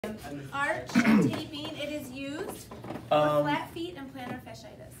Arch taping, it is used for flat feet and plantar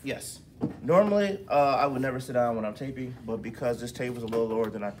fasciitis. Yes. Normally, I would never sit down when I'm taping, but because this tape is a little lower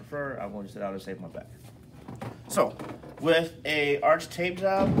than I prefer, I'm going to sit down and save my back. So, with a arch tape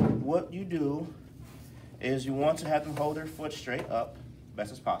job, what you do is you want to have them hold their foot straight up,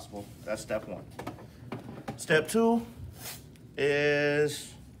 best as possible. That's step one. Step two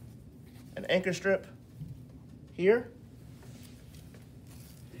is an anchor strip here.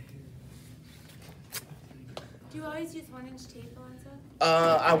 Do you always use 1-inch tape, Alonzo?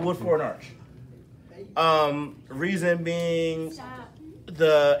 I would for an arch. Reason being, Stop.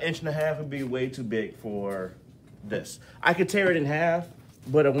 the 1.5 would be way too big for this. I could tear it in half,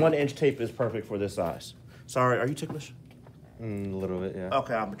 but a 1-inch tape is perfect for this size. Sorry, are you ticklish? A little bit, yeah.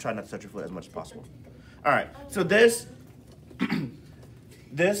 Okay, I'm trying not to touch your foot as much as possible. All right, so this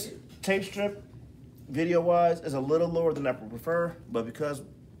this tape strip, video-wise, is a little lower than I would prefer, but because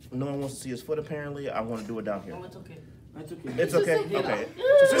no one wants to see his foot apparently, I want to do it down here. Oh, it's okay. It's okay? Okay.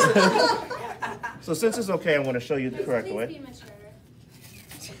 So since it's okay, I'm going to show you the correct way. Please be mature.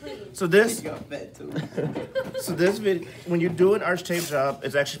 Please. So this, so this video, when you do an arch tape job,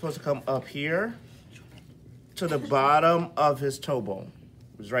 it's actually supposed to come up here to the bottom of his toe bone.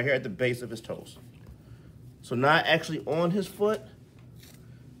 It's right here at the base of his toes. So not actually on his foot.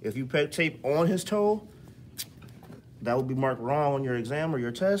 If you put tape on his toe, that will be marked wrong on your exam or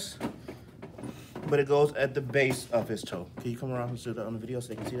your test. But it goes at the base of his toe. Can you come around and see that on the video so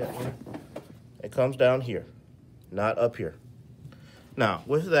they can see that one? It comes down here, not up here. Now,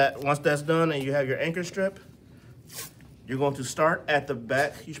 with that, once that's done and you have your anchor strip, you're going to start at the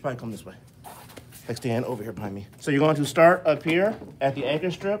back. You should probably come this way. Like stand over here behind me. So you're going to start up here at the anchor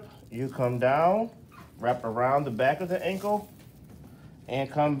strip. You come down, wrap around the back of the ankle, and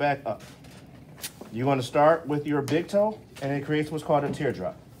come back up. You're going to start with your big toe, and it creates what's called a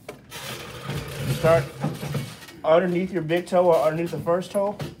teardrop. You start underneath your big toe or underneath the first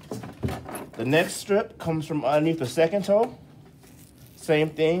toe. The next strip comes from underneath the second toe. Same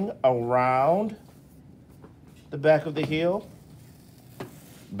thing around the back of the heel,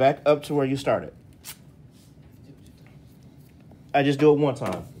 back up to where you started. I just do it one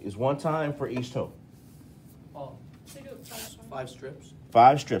time. It's one time for each toe. Oh, 5 strips.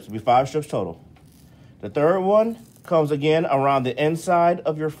 5 strips. It'll be 5 strips total. The third one comes again around the inside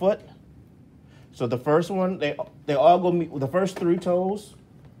of your foot. So the first one, they all go, the first 3 toes,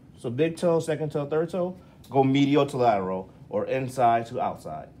 so big toe, second toe, third toe, go medial to lateral or inside to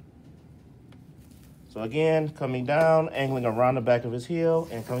outside. So again, coming down, angling around the back of his heel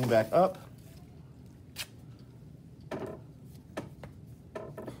and coming back up.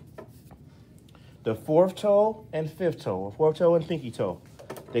 The 4th toe and 5th toe, or 4th toe and pinky toe,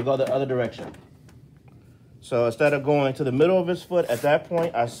 they go the other direction. So instead of going to the middle of his foot, at that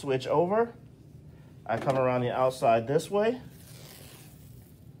point, I switch over. I come around the outside this way.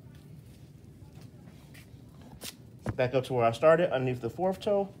 Back up to where I started, underneath the 4th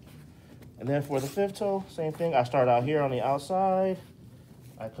toe. And then for the 5th toe, same thing. I start out here on the outside.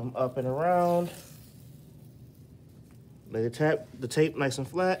 I come up and around. Lay the tape nice and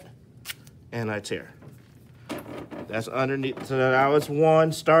flat. And I tear. That's underneath. So now it's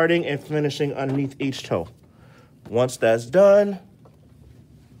one starting and finishing underneath each toe. Once that's done,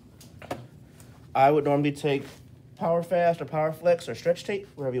 I would normally take Power Fast or Power Flex or stretch tape,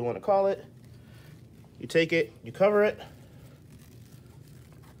 whatever you want to call it. You take it, you cover it.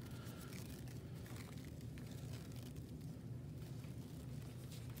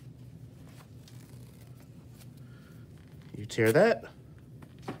 You tear that.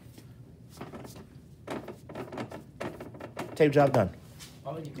 Tape job done.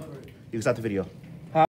 How would you cover it? You can stop the video.